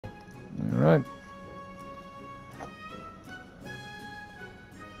Alright.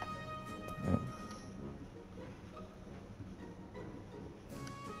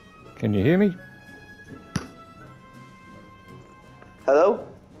 Can you hear me? Hello?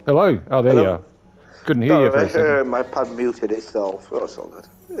 Hello? Oh, there you are. Couldn't hear you for a second. My pad muted itself. That's all good.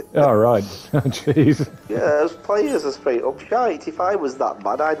 Oh, right. Jeez. Yeah, those players are straight up shite. If I was that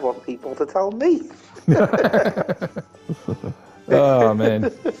bad, I'd want people to tell me. Oh,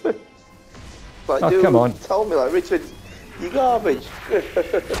 man. Like, Oh, dude, come on. tell me, like, Richard, you garbage.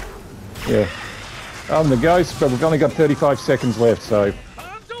 Yeah. I'm the ghost, but we've only got 35 seconds left, so...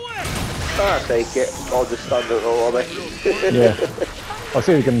 I'll take it. I'll just stand at the lobby. Yeah. I'll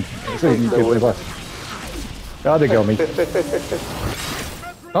see if you can get me back. Oh, they got me.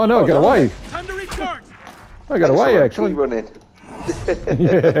 Oh, no, I got away. I got away, actually. Keep running.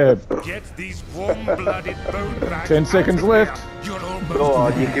 Yeah. Get these warm-blooded bone bags 10 seconds left. Go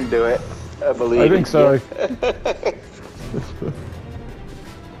on, you can do it. I believe I think so.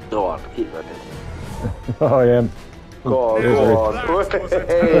 Go on, keep running. Oh, I am. Go on, There's go on.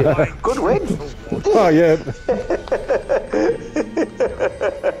 Hey, good win. Oh, yeah.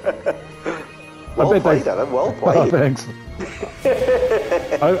 Well played, Adam. Well Oh, played. thanks.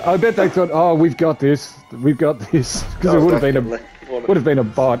 I bet they thought, oh, we've got this. We've got this. Because it would have been a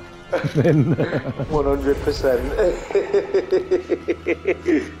bot. Then.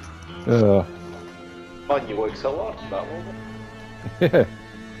 100%. Man, you worked so hard on that one. Yeah.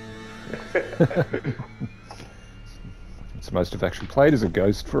 It's the most I've actually played as a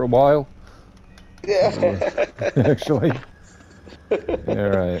ghost for a while. Yeah. Actually.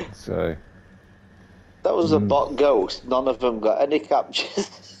 Alright, so... That was a bot ghost. None of them got any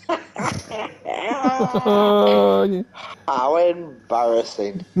captures. Yeah. How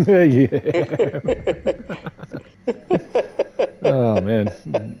embarrassing. Yeah. Oh, man.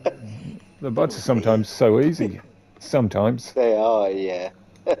 The bots are sometimes so easy. Sometimes. They are, yeah.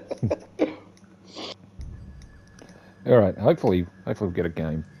 Alright, hopefully we'll get a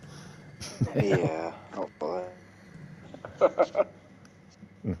game. Yeah, hopefully.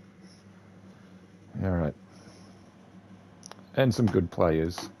 Alright. And some good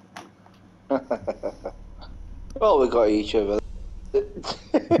players. Well, we got each other.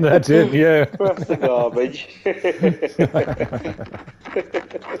 That's it, yeah. That's the garbage.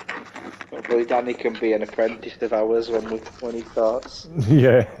 Hopefully Danny can be an apprentice of ours when he starts.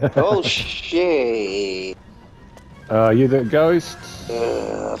 Yeah. Oh shit! You the ghost?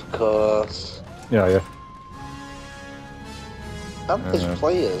 Of course. Yeah, yeah. And there's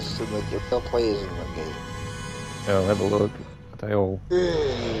players in the game. There are players in the game. I'll have a look. They all...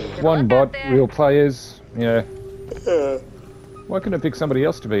 One bot, real players. Yeah. Why couldn't I pick somebody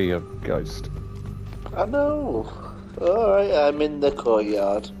else to be a ghost? I know. Alright, I'm in the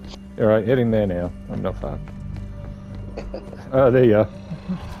courtyard. Alright, head in there now. I'm not far. Oh, there you are.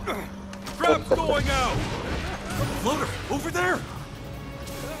 Crap's going out! Floater, over there!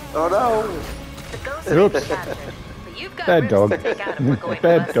 Oh no! Oops. Bad dog.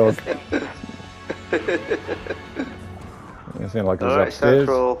 Bad dog. It sounded like it was upstairs.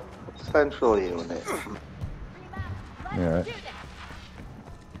 Central unit. Alright.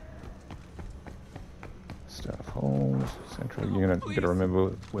 Staff halls, central unit. You gotta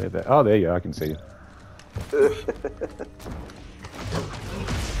remember where that. Oh, there you are. I can see you.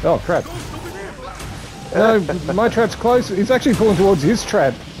 Oh, crap. No, my trap's close. He's actually pulling towards his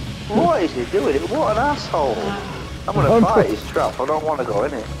trap. What is he doing? What an asshole! I'm gonna fight his trap. I don't want to go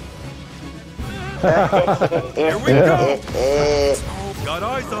in it. Here we go! Got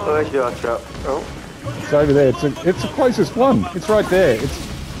eyes on. Where's your trap? Oh. It's over there. It's the closest one. It's right there.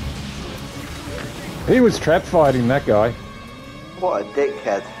 He was trap fighting that guy. What a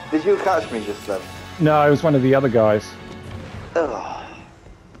dickhead. Did you catch me just then? No, it was one of the other guys. Ugh.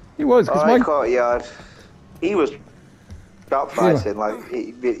 He was, because My courtyard. He was trap fighting,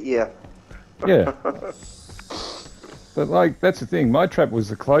 yeah. Yeah. But, like, that's the thing. My trap was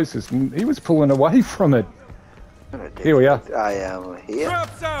the closest, and he was pulling away from it. Here we are. I am here.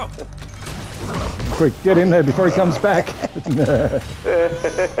 Traps out! Quick, get in there before he comes back.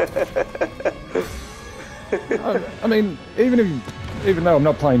 I mean, even though I'm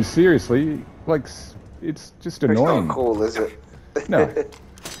not playing seriously, like, it's just annoying. It's not cool, is it? No.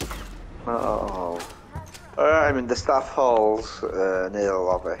 Oh. I'm in the staff halls near the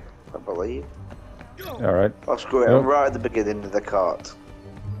lobby, I believe. Alright. Oh, screw it. I'm right at the beginning of the cart.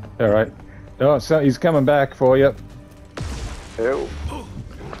 Alright. Oh, so he's coming back for you. Who?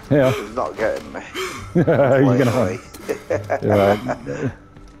 Yeah. He's not getting me. You're gonna hunt. Alright.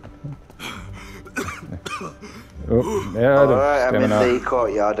 Oh, yeah, Alright, I'm in the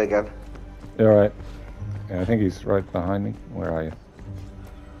courtyard again. Alright. Yeah, I think he's right behind me. Where are you?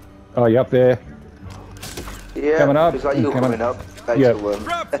 Oh, you up there? Yeah, coming up. is that you coming up? Excellent.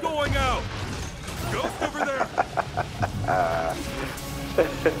 Trap's going out. Ghost over there.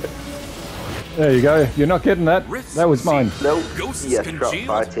 There you go. You're not getting that. That was mine. Nope. Ghosts Yeah, can trap shield.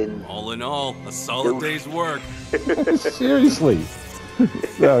 fighting. All in all, a solid day's work. Seriously.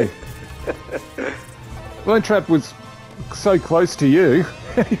 So, my trap was so close to you.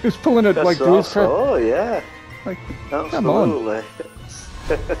 He was pulling it like to his trap. Oh, yeah. Like, come on.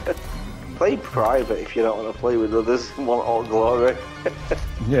 Absolutely. Play private if you don't want to play with others and want all glory.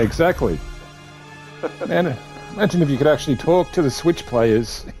 Yeah, exactly. Man, imagine if you could actually talk to the Switch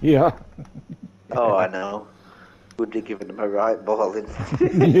players. Yeah. Oh, I know. Would have given them a right ball in.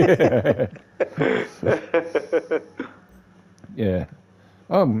 Yeah. Yeah.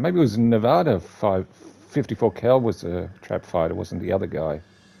 Oh, maybe it was Nevada 54 Cal was a trap fighter, wasn't the other guy?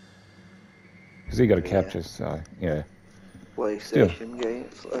 Because he got a capture, so yeah. PlayStation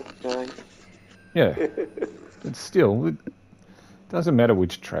games, like yeah. But still, it doesn't matter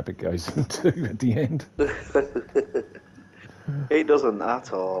which trap it goes into at the end. It doesn't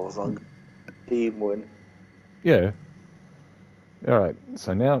at all as long as the team win. Yeah. Alright,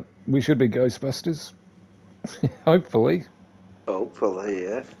 so now we should be Ghostbusters. Hopefully. Hopefully,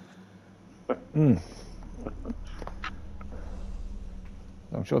 yeah.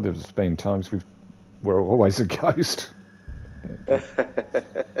 I'm sure there's been times we're always a ghost.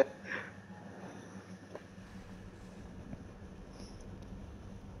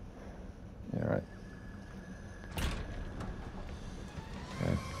 Alright.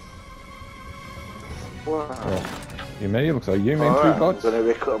 Okay. Wow. Well, you me? Looks like you mean All two right, bots?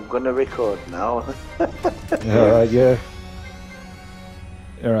 I'm gonna record now. Alright, yeah.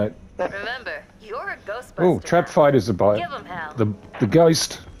 Alright. Remember, you're a Ghostbuster. Oh, trap fighters are by Give 'em hell. the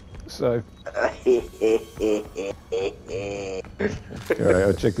ghost. So alright,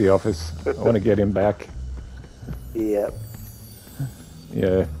 I'll check the office. I want to get him back. Yep.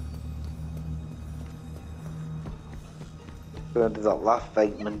 Yeah. Gonna do that laugh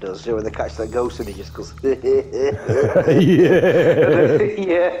Venkman does, when they catch that ghost and he just goes Yeah.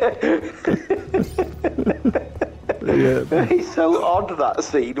 Yeah. He's so odd, that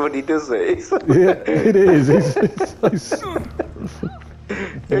scene when he does it. Yeah, it is. It's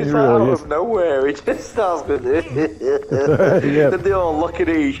It's like out of nowhere, he just starts with it. Yeah. And they all looking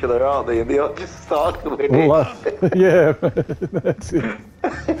at each other, aren't they? And they all just start doing it. Yeah, that's it.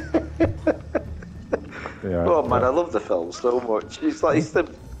 Yeah, Oh man, I love the film so much. It's like it's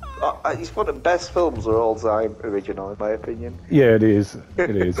one of the best films of all time, original in my opinion. yeah, it is.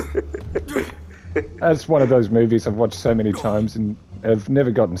 It is. That's one of those movies I've watched so many times and I've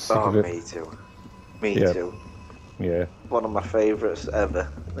never gotten sick of it. Me too. Me too. Yeah. One of my favourites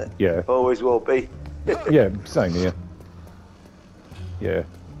ever. Yeah. Always will be. Yeah, same here. Yeah.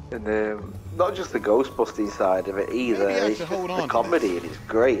 And not just the Ghostbusting side of it either. It's just the comedy, and it's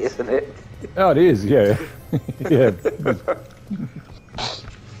great, isn't it? Oh, it is, yeah. Yeah.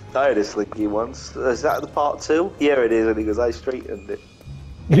 I had a slinky once. Is that the part 2? Yeah, it is. And he goes, I straightened it.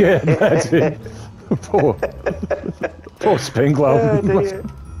 Yeah, that's it. Poor Spengler.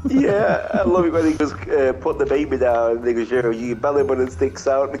 Yeah, I love it when he goes, put the baby down, and he goes, your belly button sticks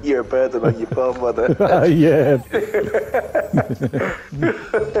out, and you're a burden on your poor mother. Yeah.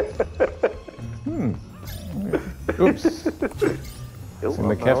 Oops. It's in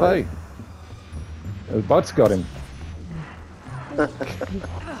the cafe. The bot's got him.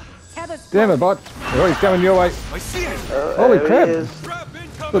 Damn it, bot. Oh, he's coming your way. I see it. Holy crap. Trap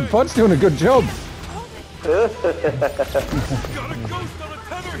incoming. The bot's doing a good job. Got a ghost on a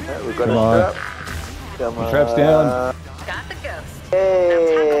tether here. We've got Come a on. trap. Come on. Trap's down. Got the ghost. Hey.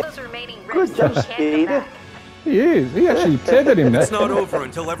 Now tackle those remaining Good ribs job, so he can't come Speed. back. He is. He actually tethered him there. It's not over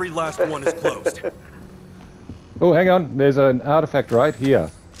until every last one is closed. Oh, hang on. There's an artifact right here.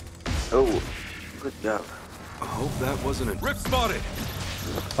 Oh, good job. I hope that wasn't a rip spotted.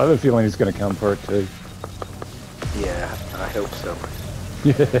 I have a feeling he's going to come for it too. Yeah, I hope so.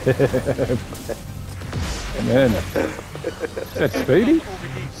 Man. Is that Speedy?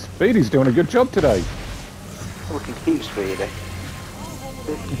 Speedy's doing a good job today. We can keep Speedy.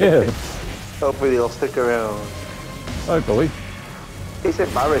 Yeah, Hopefully he'll stick around. hopefully. It's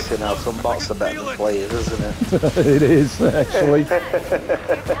embarrassing how some bots are better than players, isn't it? It is, actually. You're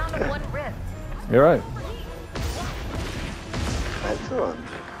down to one rib. You're right. Excellent.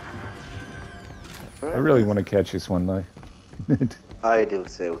 I really want to catch this one, though. I do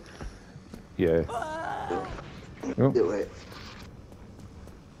too. Yeah. Oh, Do it.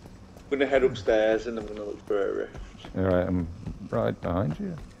 I'm gonna head upstairs and I'm gonna look for a rift. all right, I'm right behind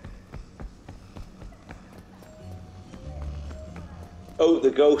you. Oh,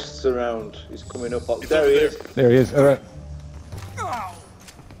 the ghost's around. He's coming up. There he is. There he is. All right.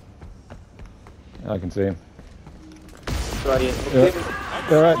 I can see him. Try and hook him.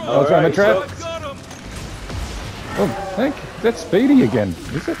 All right. I'll try my trap. so- Got him. Oh, thank you. That's Speedy again,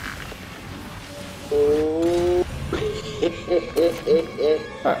 is it? Oh.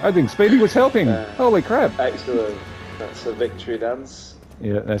 I think Speedy was helping. Holy crap. Excellent. That's a victory dance.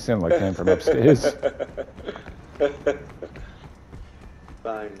 Yeah, that sounded like it came from upstairs.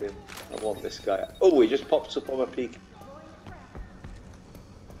 Find him. I want this guy. Oh, he just pops up on my peak.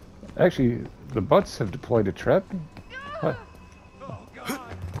 Actually, the bots have deployed a trap. What?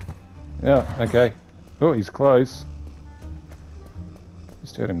 Yeah, okay. Oh, he's close.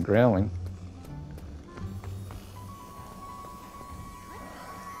 Just heard him growling.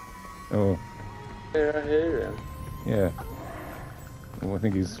 Oh, Yeah, I hear him. yeah. Well, I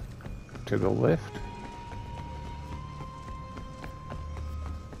think he's to the left.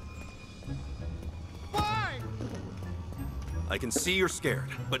 I can see you're scared,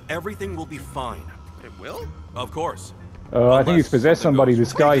 but everything will be fine. It will? Of course. Oh, I think he's possessed somebody,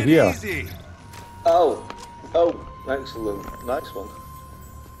 this guy here. Easy. Oh. Oh, excellent. Nice one.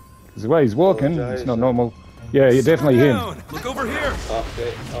 The way he's walking, it's not normal. Yeah, you're definitely him. Down. Look over here.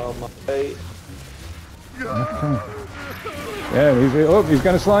 Okay. Oh, my face. Yeah, he's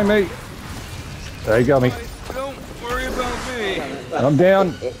going to slime me. There he got me. Don't worry about me. I'm down.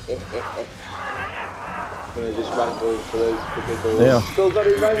 I'm gonna just wrangle for those particular. Yeah. Still got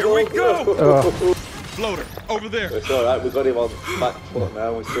him wrangled. Here we go. Oh, Floater, over there. It's alright, we've got him on back foot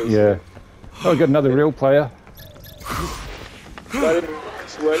now. We're still yeah. Oh, we got another real player. got him.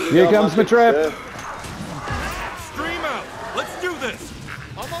 Sweating Here down comes the magic, trap. sir. Stream out. Let's do this.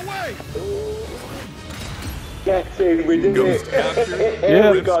 On my way. Get in, we did Ghost it. captured.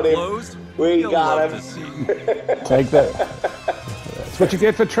 Yeah. We got him. Closed. We You'll got love him. to see. Take that. That's what you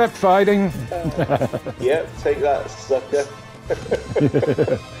get for trap fighting. Yep, take that, sucker.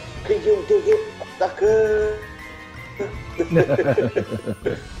 Can you dig it, sucker?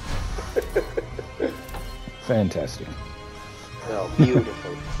 Fantastic. Oh,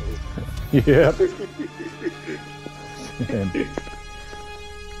 beautiful. Yeah. And,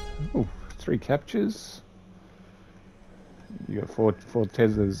 ooh, 3 captures. You got four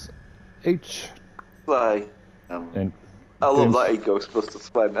tethers each. Like, And I love that in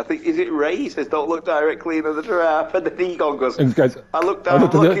Ghostbusters when I think, is it Ray? He says, don't look directly into the trap, and then Egon goes, and goes, I looked down,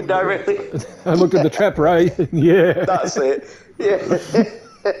 looked at looking directly. I looked at the trap, Ray. Yeah. That's it. Yeah.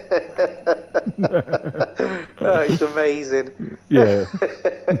 Oh, it's amazing. Yeah.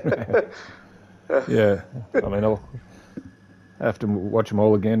 Yeah. I mean, I'll have to watch them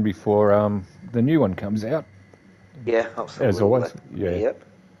all again before the new one comes out. Yeah, absolutely. As always. Yeah. Yep.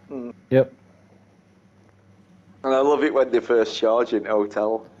 Yep. And I love it when they first charge in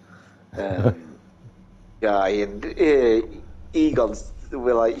Hotel. Guy and Egon's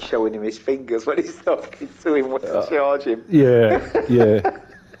were like showing him his fingers when he's talking to him when to charge him. Yeah. Yeah.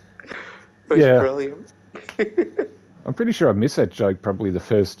 It's Yeah. brilliant. I'm pretty sure I missed that joke probably the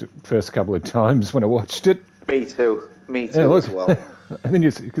first couple of times when I watched it. Me too. Me too Yeah, look. as well. And then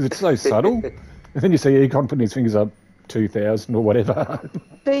because it's so subtle, and then you see Egon putting his fingers up 2,000 or whatever.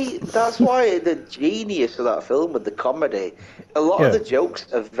 See, that's why the genius of that film with the comedy, a lot of Yeah. the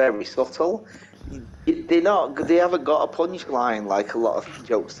jokes are very subtle. They haven't got a punchline like a lot of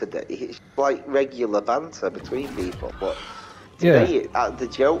jokes today. It's like regular banter between people, but today the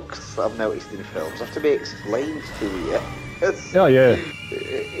jokes I've noticed in films have to be explained to you. Oh yeah.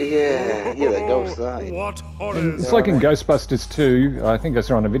 Yeah, there goes that. What horror? It's like in Ghostbusters 2, I think I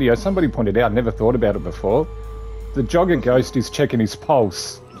saw on a video, somebody pointed out, never thought about it before, the jogger ghost is checking his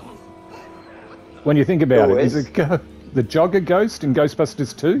pulse. When you think about Oh, it, is? the jogger ghost in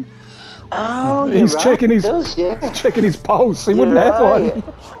Ghostbusters 2, Oh, he's right, checking his it does, yeah. checking his pulse. He You're wouldn't have right.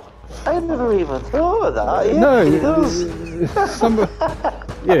 one. I never even thought of that. Yeah, No, it does.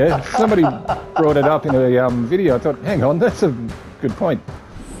 somebody brought it up in a video. I thought, hang on, that's a good point.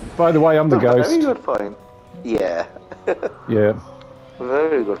 By the way, I'm the Very ghost. good point. Yeah, Yeah,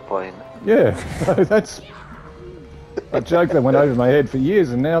 very good point. yeah, that's a joke that went over my head for years,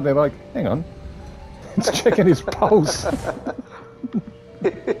 and now they're like, hang on, it's checking his pulse.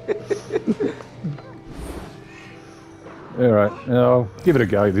 All right, I'll give it a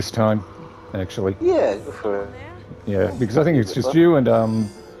go this time, actually. Yeah, go for it. Yeah, because I think it's just you and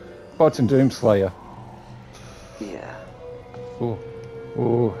Bots and Doomslayer. Yeah.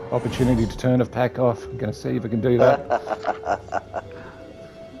 Oh, opportunity to turn a pack off. I'm going to see if I can do that.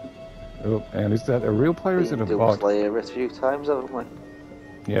 Oh, and is that a real player or is it a bot? Slayer a few times, haven't we?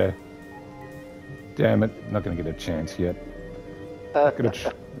 Yeah. Damn it, not going to get a chance yet.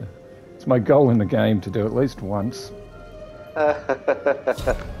 It's my goal in the game to do at least once.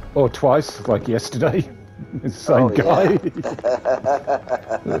 Or twice, like yesterday. It's the same guy.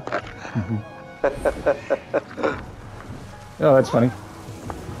 Oh, that's funny.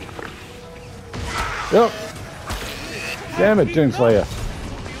 Oh. Damn it, Doomslayer.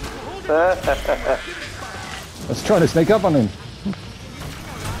 I was trying to sneak up on him.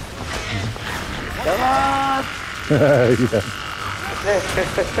 Come on! Yeah.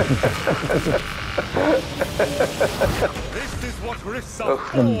 This is what rifts are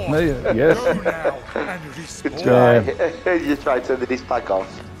for. Yes. Go now and respawn. You tried to turn this pack off.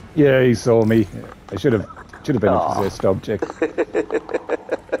 Yeah, he saw me. I should have been a possessed object.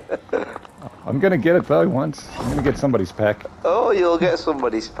 I'm gonna get it though once. I'm gonna get somebody's pack. Oh, you'll get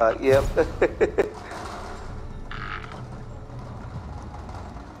somebody's pack, yep.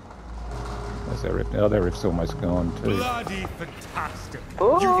 That's that rift. Oh, that rift's almost gone too. Bloody fantastic.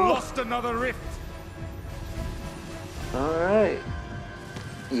 Oh. You've lost another rift. Alright.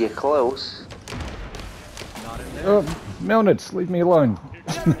 You're close. Oh, Melnitz, leave me alone.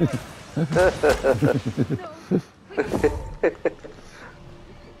 Am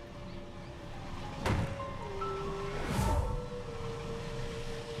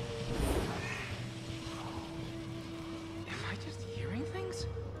I just hearing things?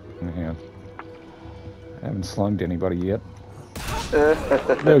 Yeah. I haven't slimed anybody yet. There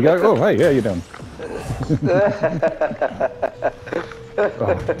we go. Oh, hey, how you doing?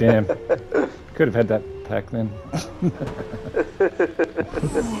 Oh, damn. Could have had that pack then.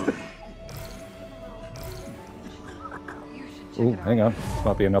 Oh, hang on. This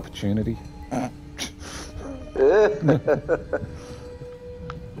might be an opportunity.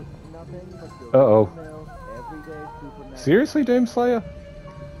 Uh-oh. Seriously, Doomslayer?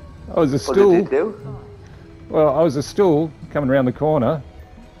 I was a What stool. did you do? Well, I was a stool coming around the corner,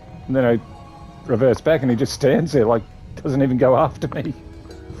 and then I reversed back, and he just stands there, like, doesn't even go after me.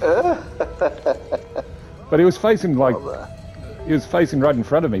 But he was facing, like, he was facing right in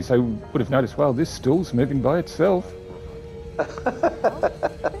front of me, so would have noticed, well, this stool's moving by itself.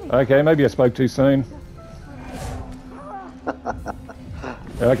 Okay, maybe I spoke too soon.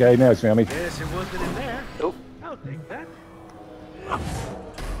 Okay, now it's found me. Yes, it wasn't in there. Oh. I'll take that.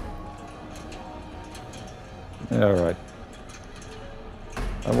 All right.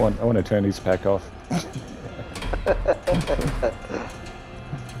 I want to turn his pack off.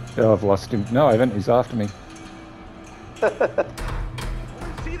 Oh, I've lost him. No, I haven't. He's after me.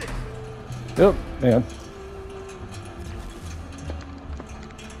 See this? Oh, hang on.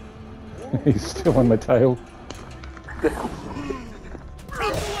 He's still on my tail. Out the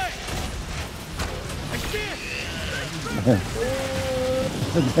way! I see it!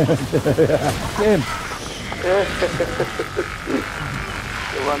 Damn.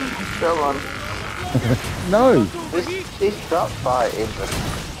 Come on. No. This trap fighting.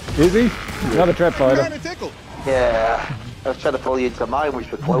 Is he? Another trap fighter. Yeah. I was trying to pull you into mine,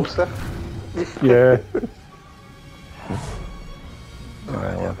 which were closer. Yeah.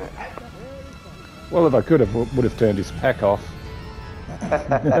 Well, if I could have, would have turned his pack off.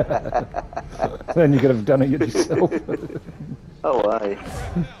 Then you could have done it yourself. Oh, aye.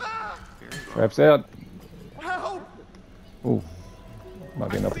 Traps out. Oh, might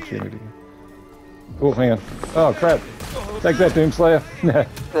be an opportunity. Oh, hang on. Oh, crap. Take that, Doomslayer.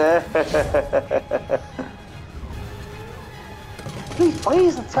 These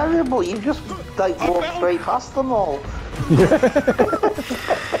players are terrible. You just like walk straight past them all.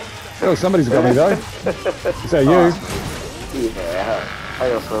 Oh, somebody's got me though. Is that you? Yeah.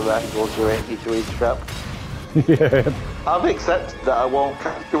 I also go into his trap. Yeah. I've accepted that I won't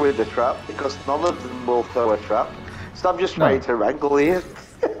catch you with the trap because none of them will throw a trap. So I'm just trying to wrangle you.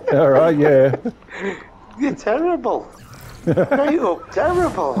 All right. Yeah. You're terrible. Straight up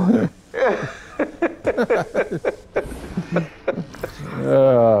terrible.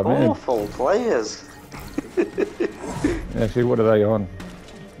 Oh man. Awful players. Actually, what are they on?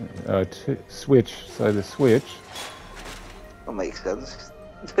 Switch. So the Switch. That makes sense.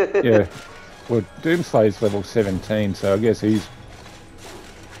 Yeah. Well, Doomslayer's level 17, so I guess he's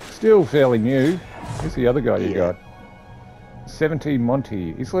still fairly new. Who's the other guy you got? 17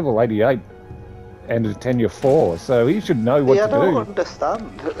 Monty. He's level 88 and a tenure 4, so he should know what to do. I don't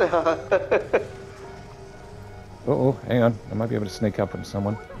understand. Uh-oh, hang on. I might be able to sneak up on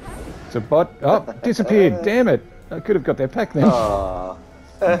someone. It's a bot. Oh, disappeared. Damn it. I could have got their pack then. Aww.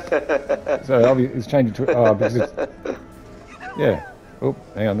 So it's changing to... Oh, because it's... Yeah. Oh,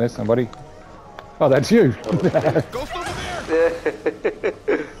 hang on. There's somebody. Oh, that's you. Ghost over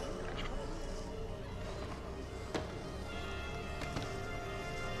there!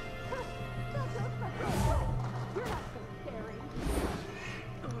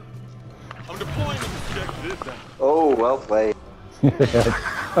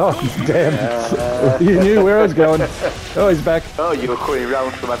 Oh, damn. You knew where I was going. Oh, he's back. Oh, you were coming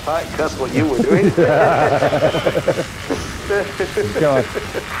round from attack. That's what you were doing. Go on.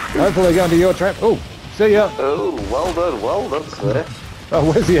 Hopefully going to your trap. Oh, see ya. Oh, well done, sir.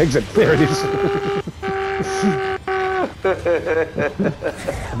 Oh, where's the exit? There it is.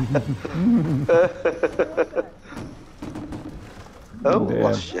 Oh, Damn.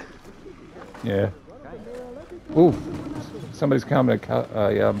 lost you. Yeah. Ooh, somebody's coming,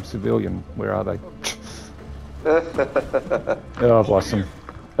 a civilian. Where are they? Oh, I've lost them.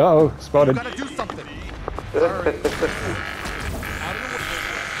 Uh-oh, spotted. Gotta do something.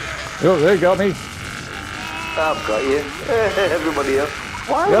 Oh, they got me. I've got you. Everybody else.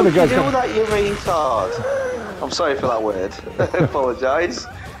 Why The other would you guy's do coming. that, you retard? I'm sorry for that word. I apologise.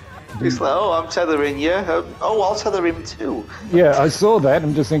 It's like, oh, I'm tethering you. Oh, I'll tether him too. Yeah, I saw that.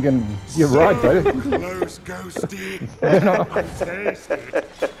 I'm just thinking, you're right, buddy. Close, ghosty.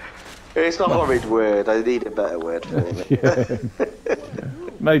 Tasty. It's not a horrid word. I need a better word for it. Yeah.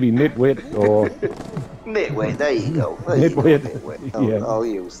 Maybe nitwit or Nitwit, there you go. There you go, Nitwit. nitwit. Yeah. I'll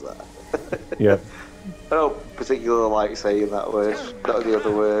use that. yeah. I don't particularly like saying that word, not the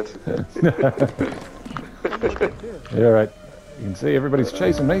other word. Yeah, all right. You can see everybody's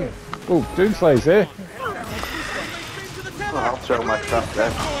chasing me. Oh, Doomslay's there. Well, I'll throw my trap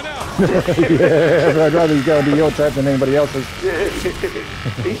then. Yeah, I'd rather you go into your trap than anybody else's.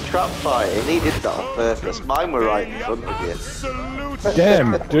 He's trap fighting. He did that on purpose. Mine were right in front of you.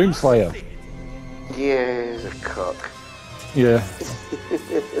 Damn, Doomslayer. Yeah, he's a cock. Yeah.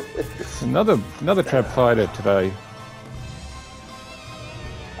 Another trap fighter today.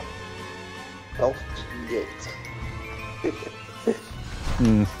 Oh, shit.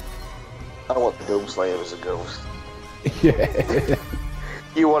 I want the Doomslayer as a ghost. Yeah.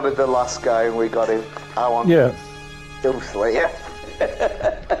 You wanted the last guy and we got him. I want Yeah. Doomslayer.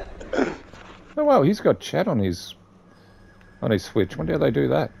 Oh wow, he's got chat on his Switch. Wonder how they do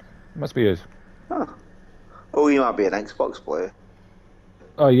that. Must be a. Oh, you might be an Xbox player.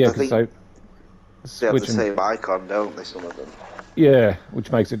 Oh yeah, I because think they They have the switching. same icon, don't they, some of them? Yeah,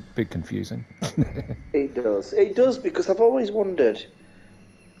 which makes it a bit confusing. It does. It does, because I've always wondered.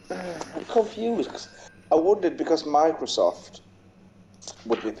 I'm confused. 'Cause I wondered because Microsoft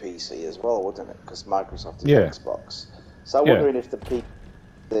would be PC as well, wouldn't it? Because Microsoft is Yeah. Xbox. So I'm Yeah. wondering if the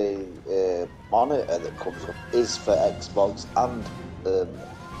monitor that comes up is for Xbox and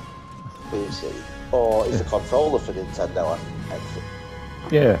PC, or is the controller for Nintendo and Xbox?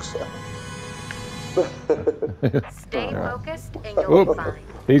 Yeah. Stay focused and you'll Oh, be fine.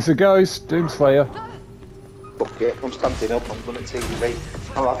 he's a ghost, Doomslayer. Okay, I'm standing up. I'm going to TV.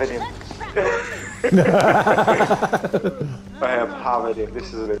 I'm having him. I am having him.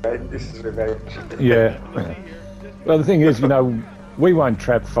 This is revenge. This is revenge. Yeah. Well, the thing is, we won't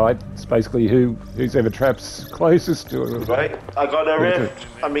trap fight. It's basically who's ever traps closest to it. Right, I got a rift.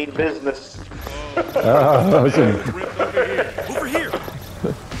 I mean business. Oh, awesome. Over here!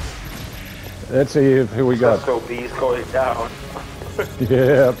 Let's see who we got. Let's hope he's going down.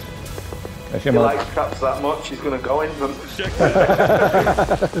 Yeah. If he likes traps that much, he's going to go in them.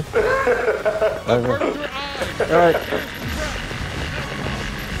 All right.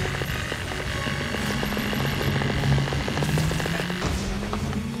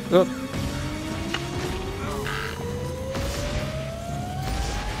 Oh.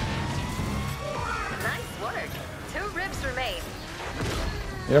 Nice work. 2 ribs remain.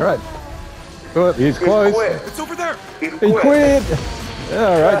 All right. Oh, he's close. Quit. It's over there! He's He quit. quit.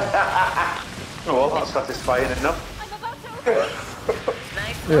 All right. Oh, well, that's satisfying enough.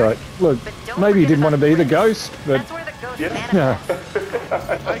 Nice All work. right. Look, But don't maybe he forget didn't want to about be the ribs. ghost, but That's where the ghost Yeah.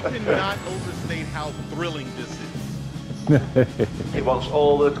 manifests. I cannot overstate how thrilling this is. He wants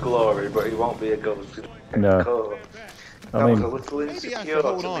all the glory, but he won't be a ghost. No. Cool. I That was mean- a little Maybe I insecure should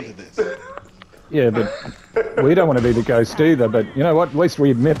hold to on me. to this. yeah, but we don't want to be the ghost either. But you know what? At least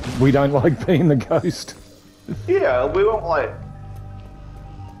we admit we don't like being the ghost. Yeah, we won't like.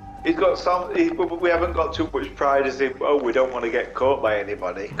 He's got some. We haven't got too much pride as if, oh, we don't want to get caught by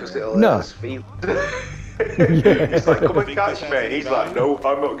anybody because it'll No. hurt us feel. He's like, come and catch me. He's like, no,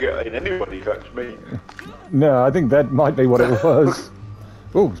 I'm not getting anybody catch me. No, I think that might be what it was.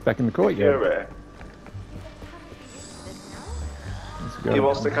 Oh, he's back in the courtyard. Yeah, Let's he go.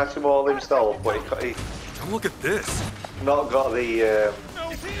 wants to catch them all himself, but he's Come look at this! not got the On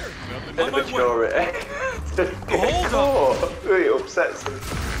my way! maturity. Hold Oh, it upsets him.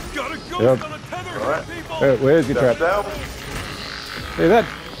 Got a ghost Yep. on a tether, Alright. people! Where's your trap? Down. See that?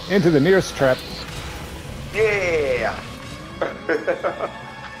 Into the nearest trap. Yeah.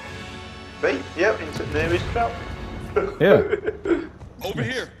 See? Yep, into the nearest trap. Yeah. Over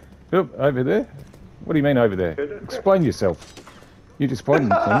here. Oh, over there? What do you mean over there? Explain yourself. You just pointing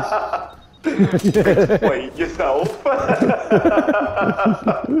things. Explain yourself.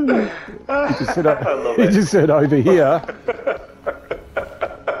 You just said over here.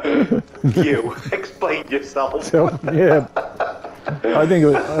 You explain yourself. So, yeah. I think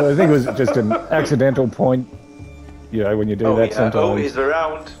it was just an accidental point. You know, when you do that sometimes. Oh, he's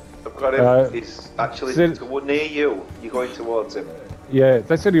around. I've got him. He's actually near you. You're going towards him. Yeah,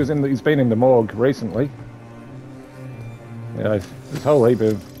 they said he's been in the morgue recently. Yeah, this whole heap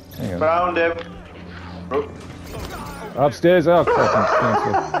of. Hang on. Found him. Upstairs. Oh, fucking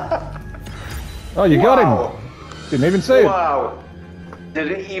cancel. Oh, you got him. Didn't even see it. Wow.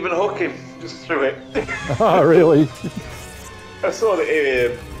 Didn't even hook him. Just threw it. Oh, really? I saw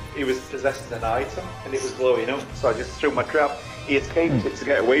that he was possessing an item and it was glowing up, so I just threw my trap. He escaped it to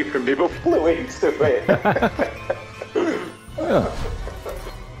get away from me, but flew into it. Yeah.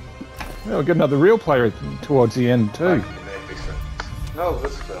 Well, we got another real player towards the end too. No,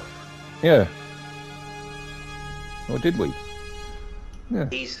 good stuff. Yeah. Or did we? Yeah.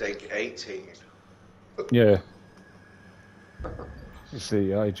 He's like 18. Yeah. You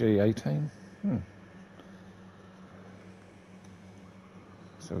see, IG-18.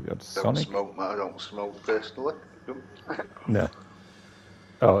 So we got Sonic. I don't smoke personally. No.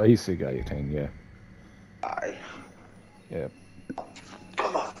 Oh, ECG-18, yeah. Aye. Yeah.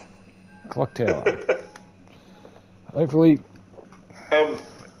 Come on. Clock Tower. Hopefully.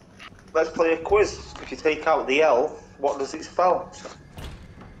 Let's play a quiz. If you take out the L, what does it spell?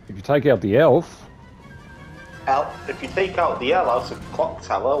 If you take out the elf. If you take out the L out of Clock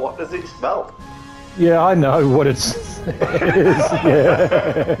Tower, what does it spell? Yeah, I know what it says.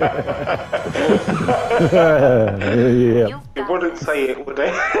 Yeah. Yeah. It wouldn't say it, would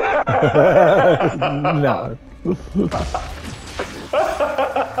it? No.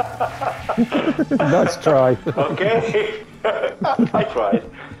 Nice try. Okay. I tried.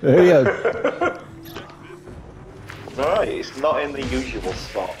 Yeah. Right, it's not in the usual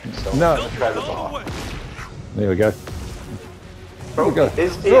spot, so No. try the bar. There we go. There we go.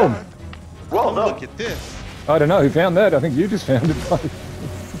 Is it? Boom. Well done. Look at this. I don't know who found that. I think you just found it.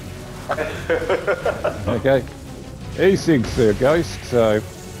 Okay. E-Sig's the ghost, so.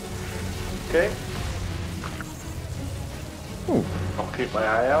 Okay. Ooh, I'll keep my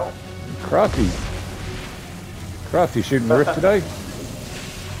eye out. crafty. Crafty shooting the rift today.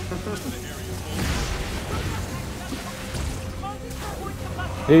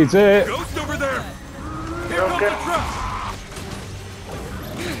 He's there. Ghost over there! Here Okay. comes the truck!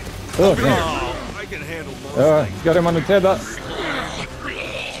 Oh, damn. Oh, I can handle most. Got him on the tether.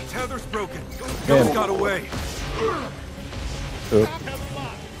 Tether's broken. Damn. Ghost got away. Oh,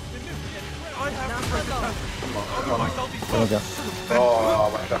 I have to break the tether. Otherwise I'll be stuck. okay. Oh,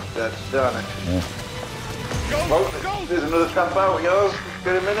 my trap's dead. Darn it. Yeah. Oh, there's another trap out. We go.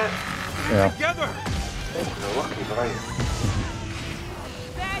 Good a minute. Yeah. Together! You're lucky, right?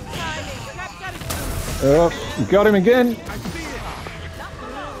 Oh, got him again. I see it!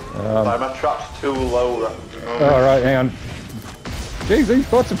 My trap's too low. All right, hang on. Jeez, these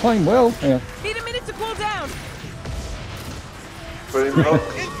bots are playing well. Yeah. Need a minute to cool down. Put him up.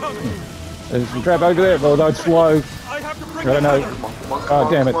 Incoming! There's some trap over there, although it's slow. I have to break I don't the know. tether. Oh,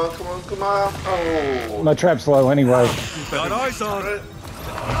 damn it. Come on. Oh. My trap's slow anyway. Got eyes on it.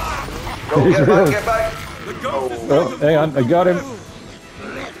 Go, He's get really- back, get back. The ghost is Oh, hang on, I got him.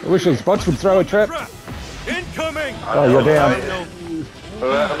 I wish those bots would throw a trap. Incoming! Oh, you're down.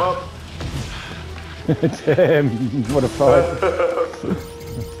 Let him up. Damn, what a fight.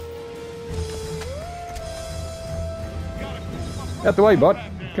 Out the way, bot.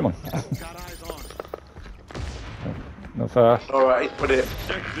 Come on. Not far. Alright, put it.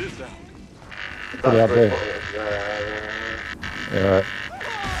 Check this out. Put it up there. Alright.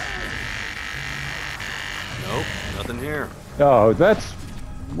 Nope, nothing here. Oh, that's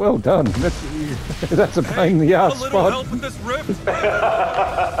well done. That's a pain in the A ass little spot. help with this rift?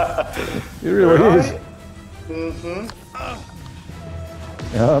 It really is.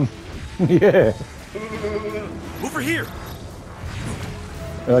 Yeah. Over here!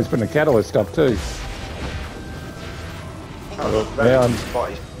 Oh, he's putting a catalyst up too. Yeah,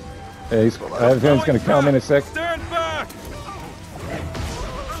 everyone's going to come in a sec. Stand back!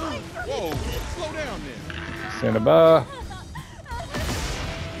 Whoa, slow down there. Center bar. I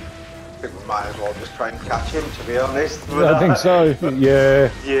think we might as well just try and catch him, to be honest. I think so. Yeah.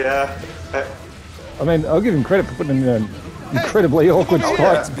 Yeah. I mean, I'll give him credit for putting him in an incredibly awkward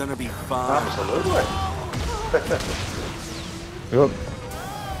spot. It's gonna be fine. Absolutely. Yep.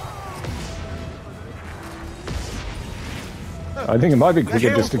 I think it might be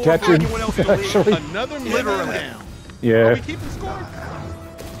quicker just to catch him, actually. Another minute down. Are Yeah. we keeping score?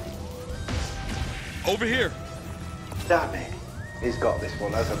 Over here. Damn it. He's got this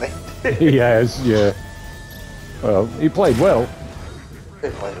one, hasn't he? He has, yeah. Well, he played well. He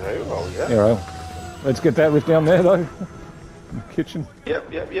played very well, yeah. Yeah, well, let's get that lift down there, though. In the kitchen.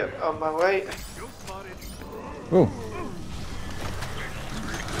 Yep. On my way. Oh.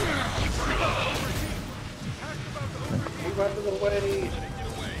 Move out of the way.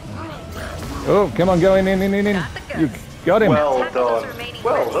 Oh, come on, go in. You got him. Well done.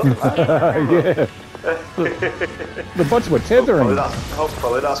 Well done, man. Yeah. The bots were tethering.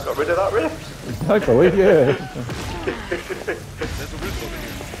 Hopefully that's got rid of that rift. Hopefully, yeah. There's a rift over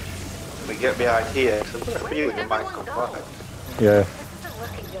here. Let me get behind here, because I've got a feeling it might come back. Yeah. This isn't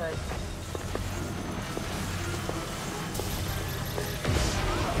looking good.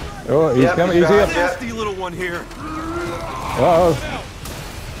 Oh, he's Yep, coming. he's He's here. right. Nasty little one here. Uh-oh.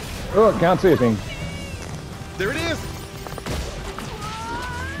 Oh, can't see a thing. There it is.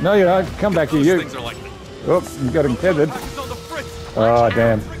 No, you don't. Come back here, Those you. things are like Oh, you got him tethered. buttons on the fritz. Oh,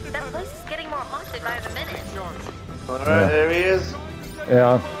 damn. That place is getting more haunted by the minute. Alright, there he is.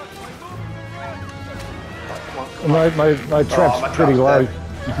 Yeah. My trap's my pretty trap's low.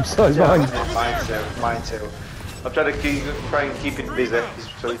 So is mine. Mine too. I'm trying to try and keep him busy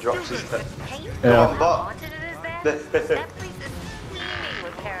so he drops his step. Yeah. Come on, bot. Haunted it is there? That place is teeming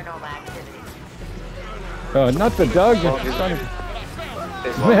with paranormal activity. Oh, not the dog. As long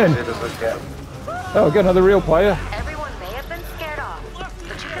as Man. he doesn't get him. Oh, got another real player. Everyone may have been scared off, but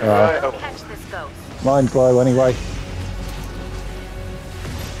you can Right. catch this ghost. Mine's low anyway.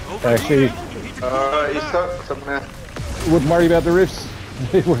 Actually, He's stuck somewhere. wouldn't worry about the riffs.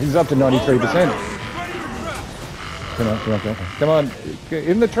 He's up to 93%. Come on.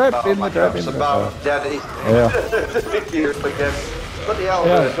 In the trap, in the trap. It's about Daddy. Yeah. Again. Bloody hell,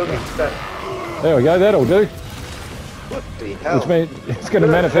 Yeah. There we go, that'll do. Bloody hell. Which means it's going to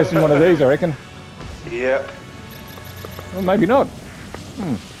manifest in one of these, I reckon. Yeah. Well, maybe not.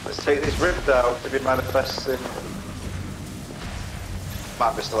 Let's take this rift out if it manifests in.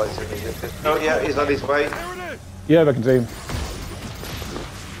 Might be selected immediately. Oh yeah, he's on his way. Yeah, I can see him.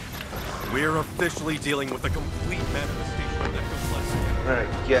 We're officially dealing with a complete manifestation of ectoplasm. Right,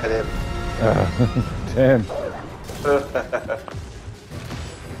 get him. Damn.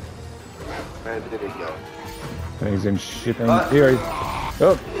 Where did he go? He's in shipping. Here he is.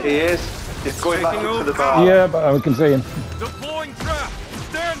 Oh, He is. He's going back into the bar. yeah, but I can see him. Deploying trap!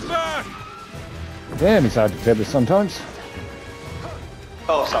 Stand back! Damn, he's hard to tether sometimes.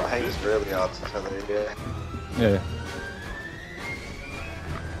 Oh, Sam Hayes really hard to tell you, yeah. Yeah.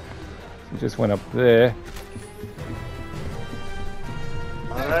 He just went up there.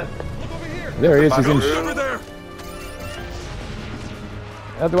 Alright. There he is. He's in. Over there!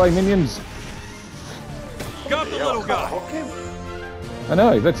 Out the way, minions. Got the little guy! I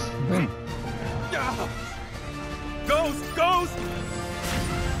know. That's. Ghost!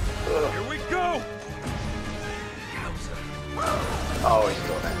 Here we go! Oh, he's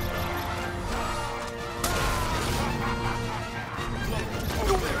done it.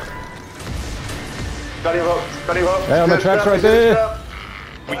 Got him up. Hey, on the trap's right there.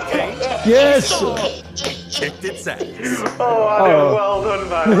 We came, Yes. kicked its ass. Oh, Oh. well done,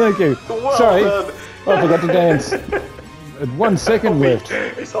 man. Thank you. Well Sorry, done. I forgot to dance. At 1 second left.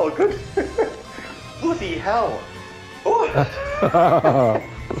 It's all good. Bloody hell. Oh.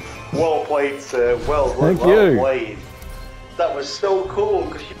 Well played, sir. Well Thank well you. played. That was so cool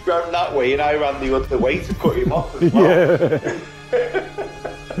because you ran that way and I ran the other way to cut him off as well. Yeah.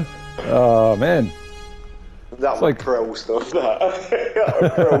 Oh man. That was like- pro stuff,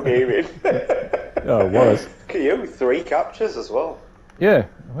 that. Pro gaming. Oh, it was. Look at you, 3 captures as well. Yeah,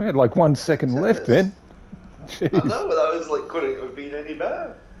 we had like 1 second left then. Jeez. I know, that was like, couldn't have been any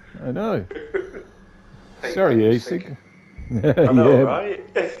better. I know. Hey, Sorry, man, Isaac. I know, Yeah, right?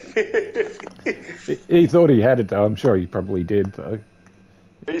 he thought he had it though. I'm sure he probably did though.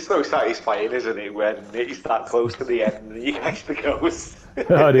 It's so satisfying, isn't it, when it's that close to the end and you catch the ghost.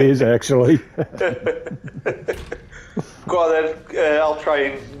 Oh, it is actually. Go on then, I'll try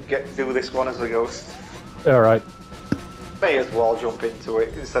and do this one as a ghost. All right. May as well jump into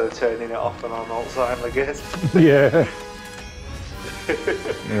it instead of turning it off and on all the time, I guess. Yeah.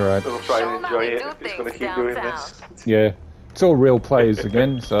 All right. I'll try Show and 'em how enjoy we it. do Just gonna things keep down doing south. Yeah. It's all real plays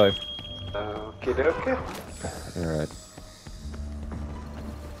again, so. this. Okay. All right.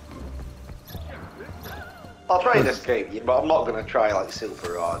 I'll try and escape you, but I'm not gonna try like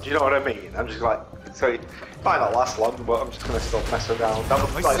Silver Rod. Do you know what I mean? I'm just like So it might not last long, but I'm just going to still mess around.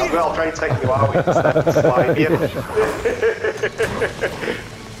 I'll try and take you out instead of slide you.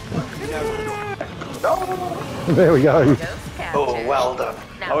 No. There we go. Oh, well done.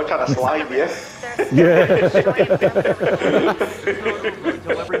 I was trying to slide you. Yeah.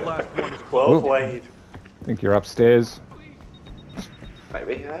 Well played. I think you're upstairs.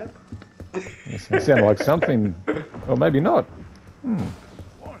 Maybe, yeah. It sounded like something, or maybe not.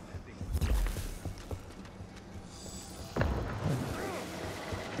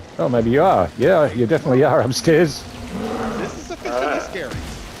 Oh, maybe you are. Yeah, you definitely are upstairs. This is officially scary.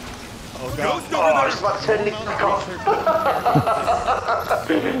 Oh, God. Oh, I was about to turn it off.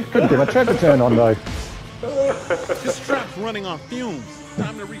 Couldn't get my tractor turn on though. This strap's running on fumes.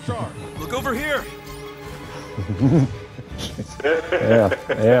 Time to recharge. Look over here. Yeah,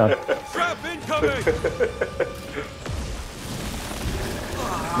 yeah, Trap incoming.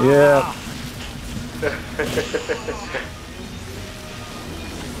 yeah.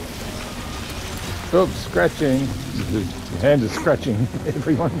 Oops, scratching. Your hand is scratching,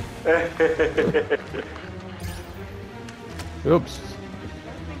 everyone. Oops.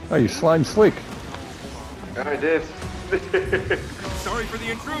 Oh, you slime slick. I did. Sorry for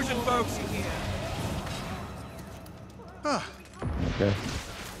the intrusion, folks. Okay.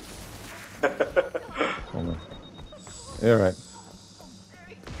 Hold on. All right.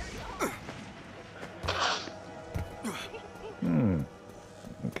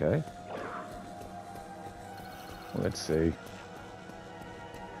 Okay. Let's see.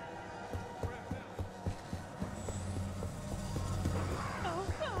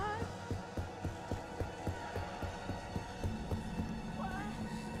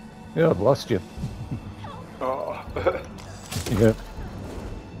 Yeah, I've lost you. Oh. Yeah.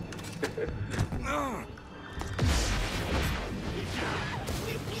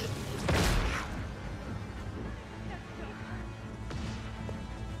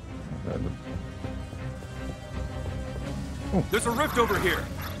 There's a rift over here.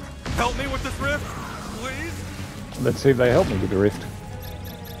 Help me with this rift, please. Let's see if they help me with the rift.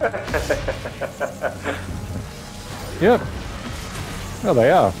 Yep. Oh,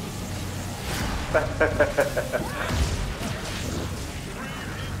 they are.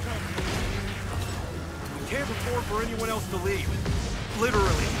 We can't afford for anyone else to leave.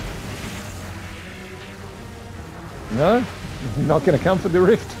 Literally. No? You're not going to come for the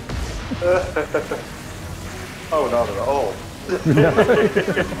rift? Oh, not at all. No.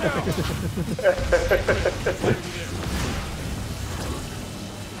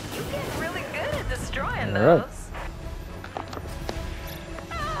 You get really good at destroying All right. those.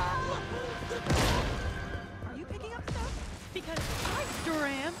 Are you picking up stuff? Because I sure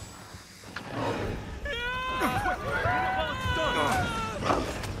am.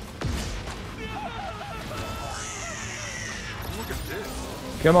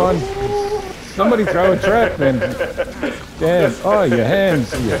 Come on. Somebody throw a trap then. Damn. Oh, your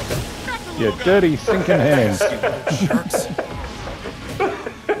hands. Your dirty, sinking hands. Sharks.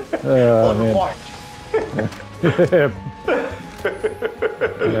 Oh, man.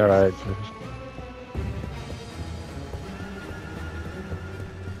 All right.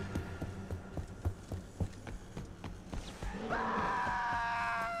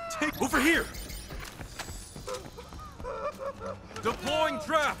 Take over here. Deploying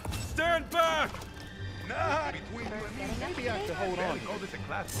trap. Stand back. Nah, between you and me, maybe I should hold on. Oh, this is a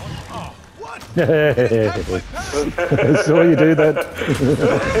class. Oh, what? Saw you do that.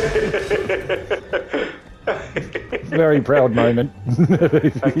 Very proud moment.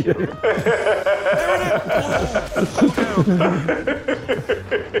 Thank you.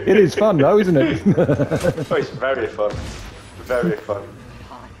 It is fun though, isn't it? Oh, it's very fun. Very fun.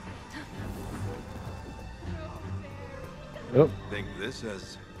 Oh, Think this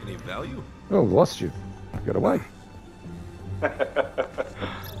has any value? oh, lost you. Got away.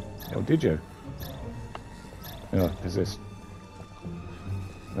 Oh, did you? Oh, possessed.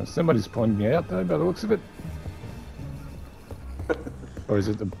 Now, somebody's pointing me out though, by the looks of it. Or is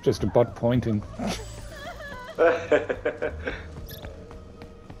it just a bot pointing?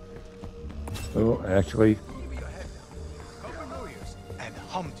 Oh, actually. And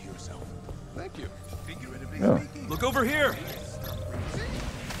hum to yourself. Thank you. Figuratively Oh. speaking. Look over here.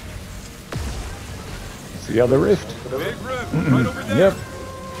 It's the other rift. Big rift right over there. Yep.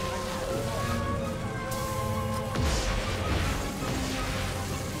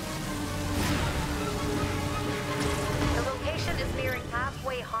 The location is nearing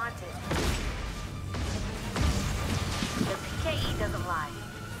halfway haunted. The PKE doesn't lie.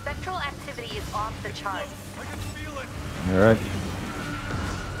 Spectral activity is off the charts. I can feel it. All right.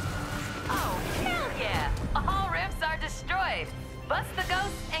 Oh, hell waves. Bust the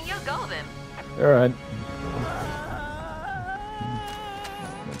ghost and you're golden. All right.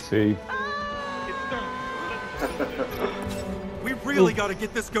 Let's see. We really got to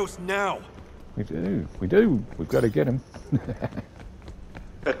get this ghost now. We do. We've got to get him.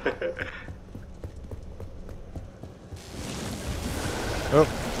 Oh.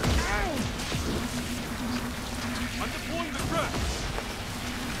 I'm deploying the trap.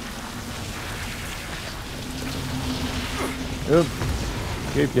 Oh.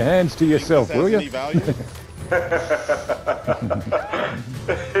 Keep your hands to yourself, will you?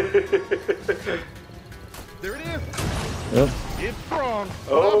 There it is. Oh. It's strong.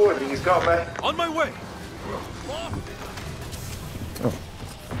 Oh, and he's got me. On my way. Oh.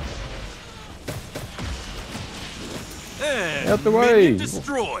 And Out the way. minion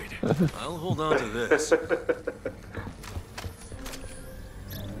destroyed. I'll hold on to this.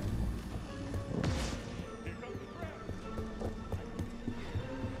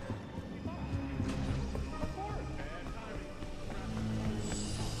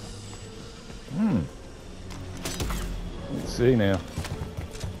 Let's see now.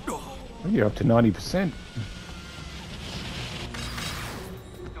 You're up to 90%.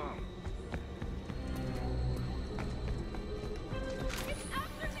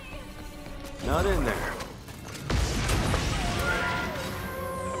 Not in there.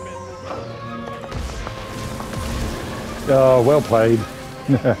 Oh, well played.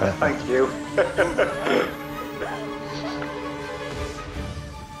 Thank you.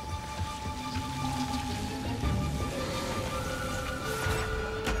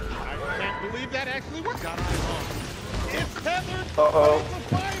 I can't believe that actually worked. Got eyes on. It's tethered. Uh-oh. It's a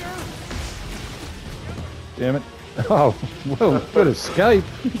fighter. Damn it. Oh, well, good escape.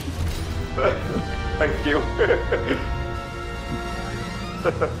 Thank you.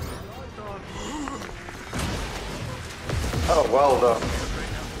 Oh, well done.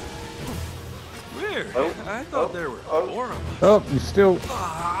 Weird. Oh, I thought there were four of them. Oh, you still...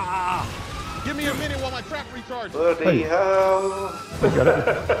 Give me a minute while my trap recharges. Bloody hell. You got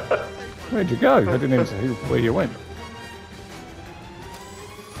it. Where'd you go? I didn't even see where you went.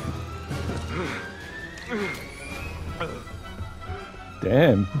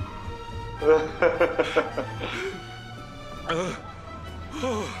 Damn.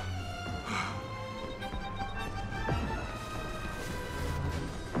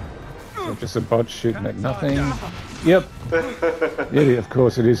 Just a bot shooting at nothing. Yep. Yeah, of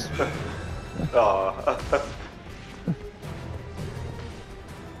course it is. Oh.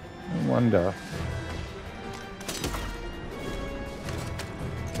 I wonder.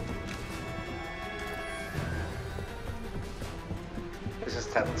 This is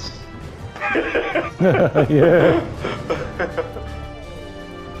tense. Yeah.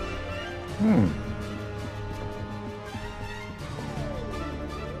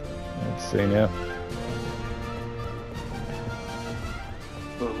 Let's see now.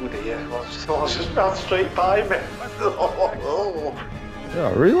 Oh dear, I just ran straight by me. Oh,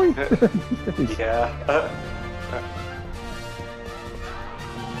 Oh, really? yeah.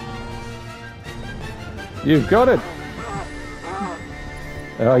 You've got it.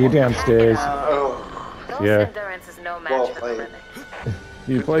 Oh, you're downstairs. Oh, Ghost Yeah. endurance is no match Well for the played. living.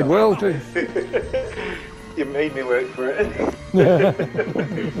 You played well too. you made me work for it.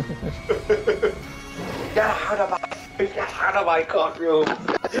 Get out of my courtroom.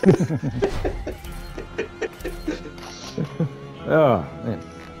 Oh, man.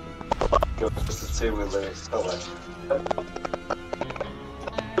 Ghostbusters 2 with Lewis.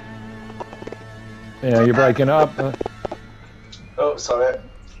 Yeah, you're breaking up. Oh, sorry.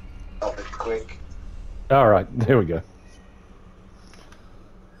 I'll be quick. All right, there we go.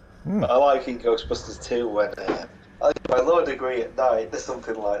 I like in Ghostbusters 2 when I get my low degree at night, there's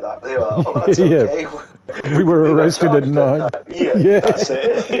something like that. They were, oh, that's Yeah. okay. We were arrested at night. Yeah, Yeah. that's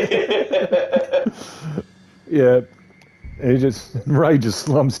it. Yeah. Ray just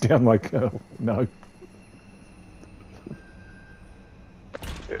slumps down like, oh, no.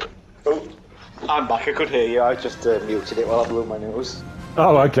 Oh, I'm back. I could hear you. I just muted it while I blew my nose.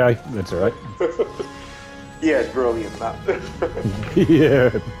 Oh, okay. That's all right. Yeah, it's brilliant, that.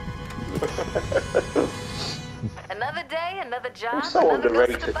 Yeah. Another day, another job, I'm so another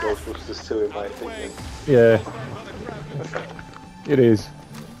underrated, ghost to bust. Ghostbusters 2, in my opinion. Yeah. It is.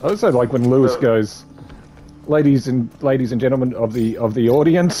 I also like when Lewis goes, ladies and gentlemen of the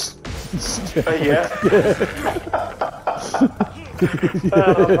audience. Yeah.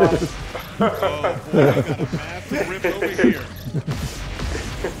 Oh, boy, we got a massive rip over here.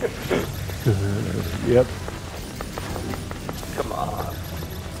 Yep. Come on.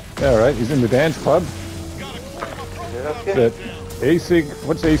 All right, he's in the dance club. Yeah. But E-Sig,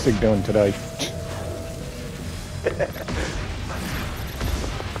 what's E-Sig doing today?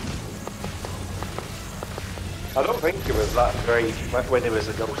 I don't think it was that great when it was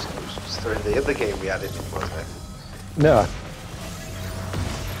a Ghostbuster in the other game we had it, was it? No.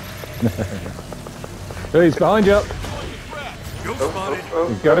 He's behind you.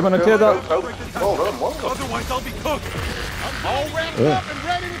 You've got him on a tether. Hold on, what? Otherwise, I'll be cooked. I'm all wrapped up and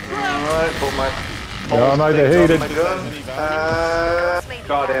ready to crack. Alright, put my... Oh, I'm overheated.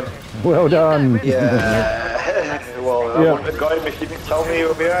 Got him. Well done. Yeah. Well, I wouldn't have got him if you didn't tell me you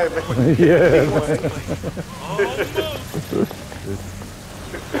were behind me. Yeah.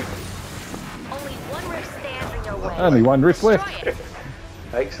 Only one rift stands in your way. Only one rift left.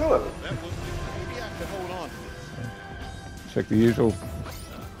 Excellent. Maybe I could hold on to this. Check the usual.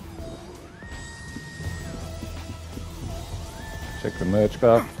 Check the merch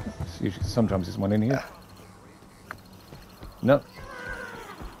bar. Sometimes there's one in here. No.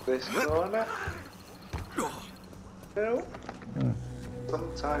 This corner. No.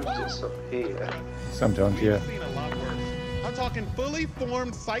 Sometimes it's up here. Sometimes, yeah. I've seen a lot worse. I'm talking fully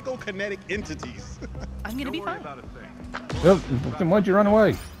formed psychokinetic entities. I'm gonna be fine. Well, then why'd you run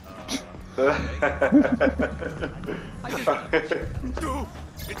away? There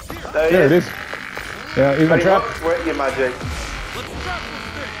it is. Yeah, here's my trap. Where's your magic?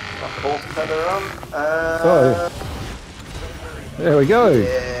 Pull tether on. Oh, yeah. There we go.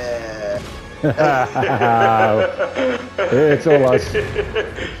 It's all us.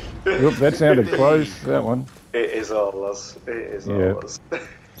 Oop, that sounded close, that one. It is all us. It is all us.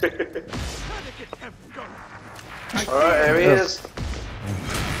 Alright, here he is.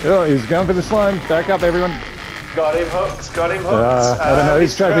 Oh, he's going for the slime. Back up, everyone. Got him hooked, got him hooked. I don't know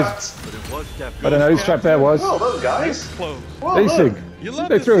whose trap is. I don't know whose trap that was. Well done, guys. Well E-Sig. You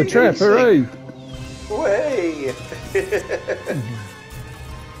They threw a trap, hooray. Way. It's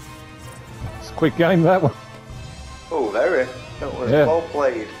a quick game, that one. Oh, very. That was well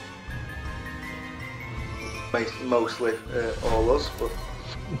played. Mostly all us, but...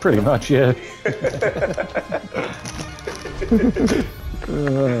 Pretty much, yeah.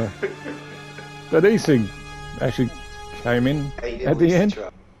 But E-Sig actually came in at the end.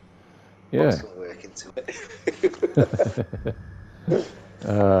 Yeah.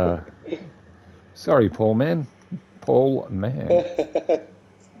 Sorry, Paul Man. Paul Man.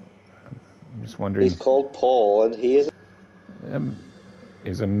 I'm just wondering. He's called Paul, and he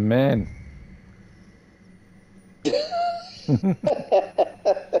is a man. Yep.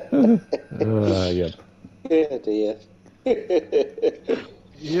 Yeah, dear.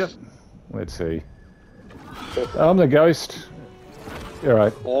 Yep. Let's see. I'm the ghost. All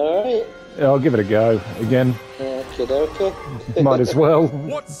right. All right. I'll give it a go again. Okay. Might as well.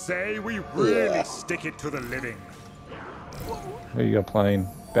 What say we really stick it to the living? Who you got playing?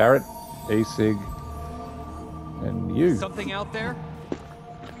 Barrett, E-Sig, and you. Something out there?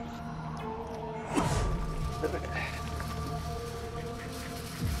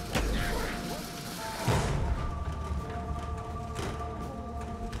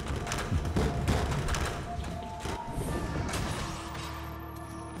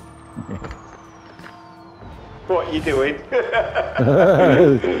 What are you doing?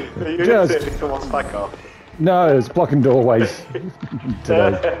 Are you Just turning someone's back off? no, it's blocking doorways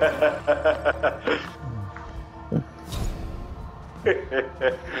today.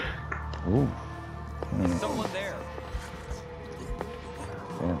 Ooh. Someone there.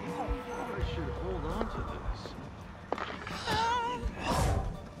 Yeah. I should hold on to this.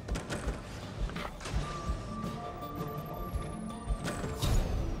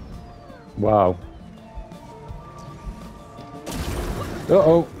 Wow.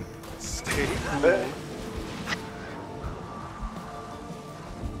 Uh-oh. Stay there.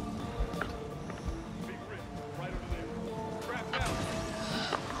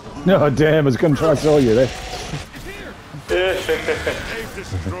 No, damn, I was going to try to sell you there. They've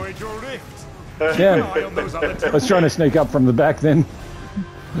destroyed your rift. Yeah, Eye on those other I was trying to sneak up from the back then.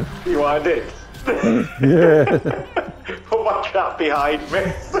 You are it. Yeah. Put my trap behind me.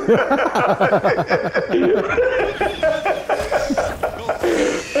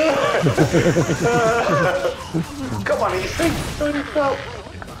 Come on, easy.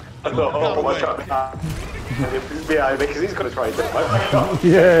 No. I'll put my trap behind me because he's going to try and take my trap.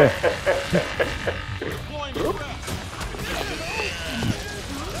 Yeah.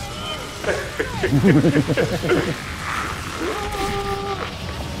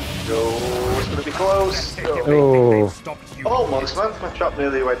 No, it's going to be close. Oh. Almost, man. My trap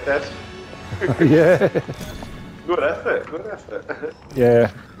nearly went dead. Yeah. Good effort, good effort.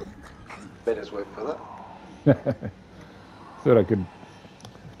 Yeah. Made us work for that. Thought I could.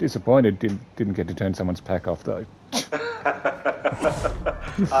 Disappointed didn't get to turn someone's pack off though.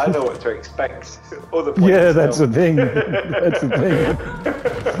 I know what to expect. Other Yeah, that's the thing. That's the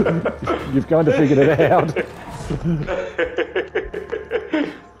thing. You've kind of figured it out.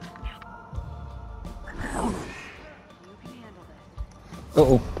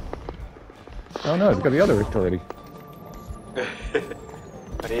 Uh-oh. Oh no, it's got the other rift already.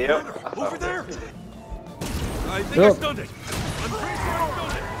 Yep. Over there! I think I stunned it! I'm pretty sure I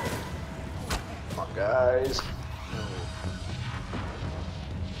stunned it! Come on, guys.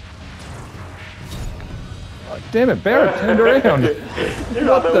 Oh, damn it, Barrett turned around. You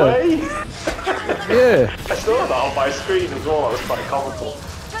got the way? Yeah. I saw that on my screen as well, that was quite comical.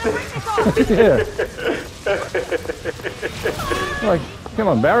 Yeah. Like, come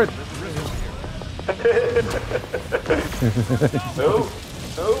on, Barrett. No.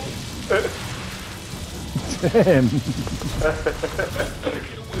 No. Damn.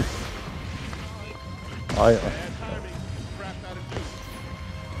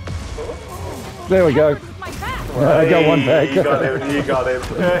 There we go. I got one back. You got him. You got him.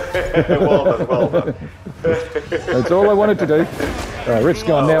 Well done. Well done. That's all I wanted to do. Rift's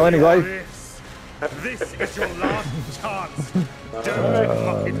gone now anyway. This is your last chance. Don't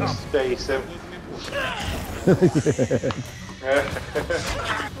fuck it up. Chase him.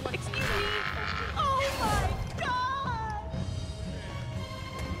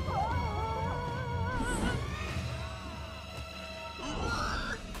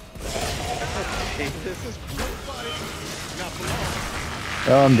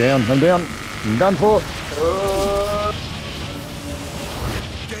 Oh, I'm down. I'm down. I'm done for.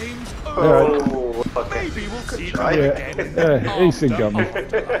 Oh, okay. Maybe we'll see you try. again. Yeah, Easton got me.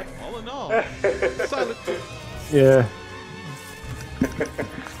 All in all, silent. Yeah.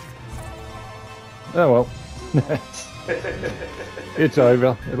 Oh well. It's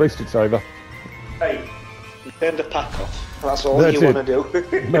over. At least it's over. Hey, you turned the pack off. That's all That's you it. want to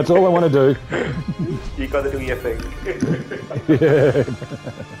do. That's all I want to do. You got to do your thing. Yeah.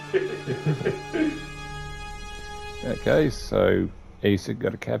 Okay, so Issa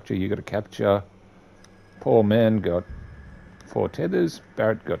got a capture, you got a capture. Poor man got 4 tethers,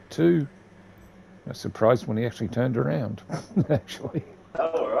 Barrett got 2. I was surprised when he actually turned around, actually. Oh,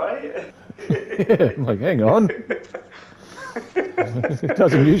 alright. Yeah, I'm like, hang on. It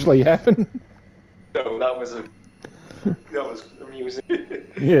doesn't usually happen. No, that was amusing.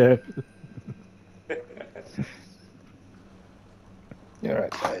 Yeah.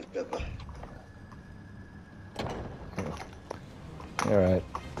 Alright. Alright.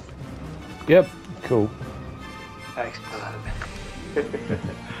 Yep, cool. Excellent.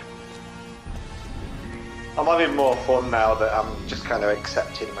 I'm having more fun now that I'm just kind of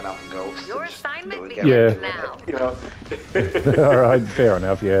accepting when I'm a ghost. Your and just assignment doing begins it, now. You know. Alright, fair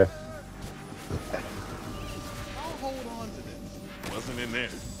enough, yeah. I'll hold on to this. Wasn't in there.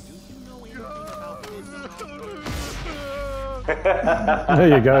 There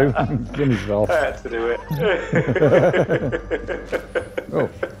you go. Finish it off. I had to do it. Oh,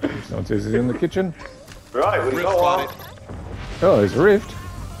 someone says he's in the kitchen. Right, we go on. Oh, there's a rift.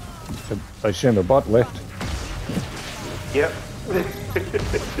 I assume a bot left. Yep.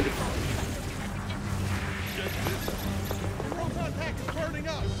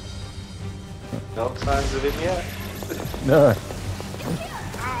 No signs of him yet. No.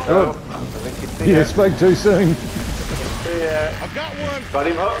 Oh, you spoke too soon. Yeah. I've got one. Got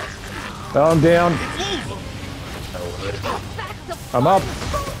him hooked. Oh, I'm down. I'm up.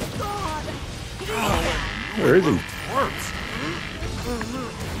 Where is he?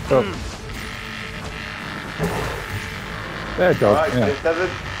 Oh. There it goes. Right, Yeah. he's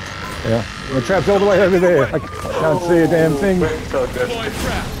tethered. Yeah. We're trapped all the way over there. I can't see a damn thing. So good.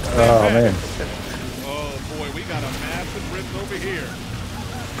 Oh, man. Oh boy, we got a massive rift over here.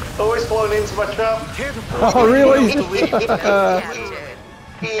 Always falling into my trap. Oh, really?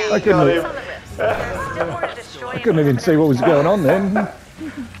 I couldn't even see what was going on then.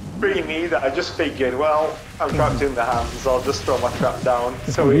 Me neither. I just figured, well, I'm trapped in the hands. I'll just throw my trap down.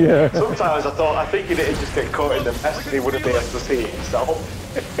 So Yeah. sometimes I figured it'd just get caught in the mess and he wouldn't be able to see it himself.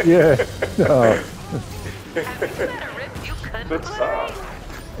 Yeah. Oh, Good start.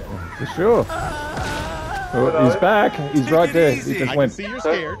 for sure. Oh, he's back. He's right there. He just I went. can see you're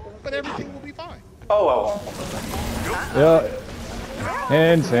scared, but everything will be fine. Oh well. Yeah.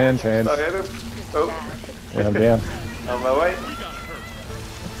 Hands. I hit him. Oh, Yeah, I'm down. on my way.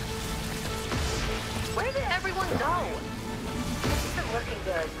 Where did everyone go? This isn't looking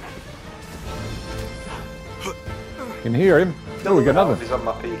good. Can hear him. Oh, we got another. He's on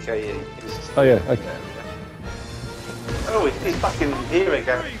my PKE. Oh, yeah. Okay. Oh, he's back in here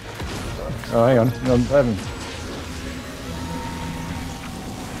again. Oh, hang on. No, I haven't.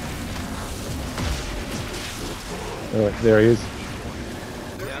 Oh, there he is.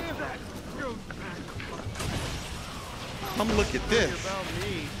 Come look at this.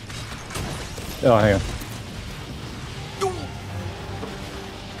 Oh, hang on.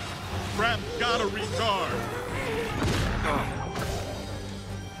 Crap, gotta retard.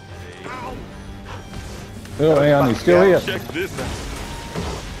 Oh, hang on. He's still here. Check this out.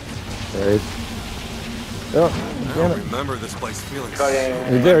 There he is. Oh, I damn don't it. remember this place feeling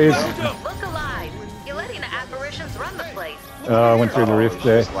There he is. Look alive. You're letting the apparitions run the place. Oh, I went through the rift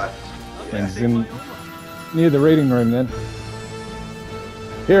there. And he's in near the reading room then.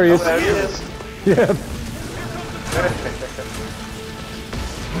 Here he is. There he is. Yeah.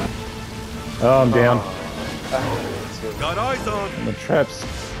 Oh, I'm down. Got eyes on. And the trap's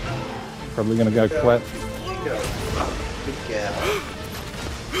probably going to go flat. Be careful.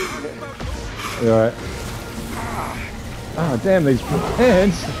 Alright. Oh, damn, these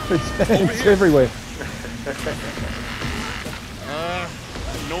hands. There's hands everywhere.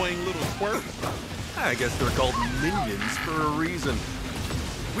 Annoying little twerp. I guess they're called minions for a reason.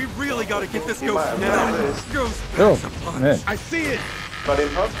 We really gotta get this ghost now. Ghost. Oh, man. I see it. Got him,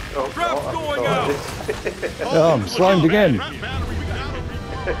 huh? Trap's going out. Oh, I'm slimed again.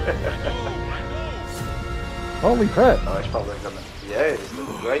 Holy crap. Oh, he's probably gonna. Yeah, he's doing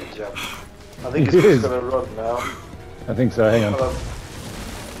a great job. I think He he's is. just gonna run now. I think so, hang on. Hello.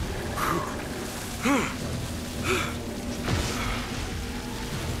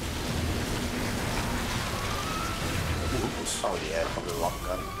 Oh yeah, probably long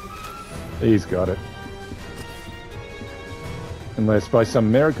gun. He's got it. Unless by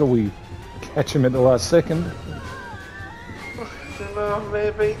some miracle we catch him at the last second. No,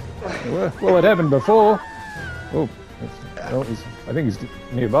 maybe. Well, it happened before. Oh, well, I think he's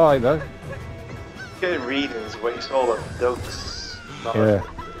nearby though. Getting readings where it's all the ducks. Yeah.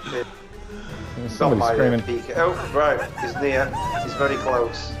 Somebody's screaming. Peek. Oh, right, he's near. He's very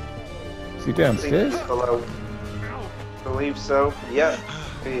close. Is he I think downstairs? he's below. Believe so. Yeah.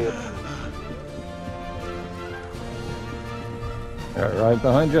 Here. Right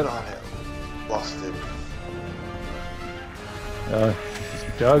behind you. Darn it. Lost him.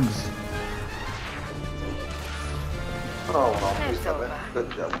 It's Doug's. Oh, well, he's It's got over. it. Good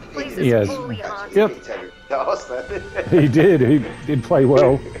job. Place He has. is fully haunted. Yep. He did play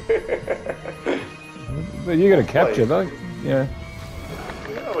well. But you got to capture though. Yeah.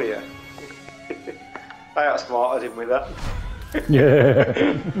 Oh yeah. I outsmarted him with that. Yeah.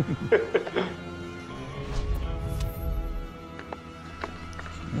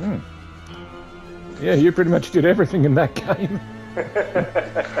 Yeah, you pretty much did everything in that game.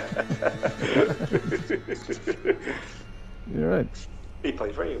 You're right. He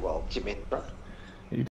played very well, Jimmy.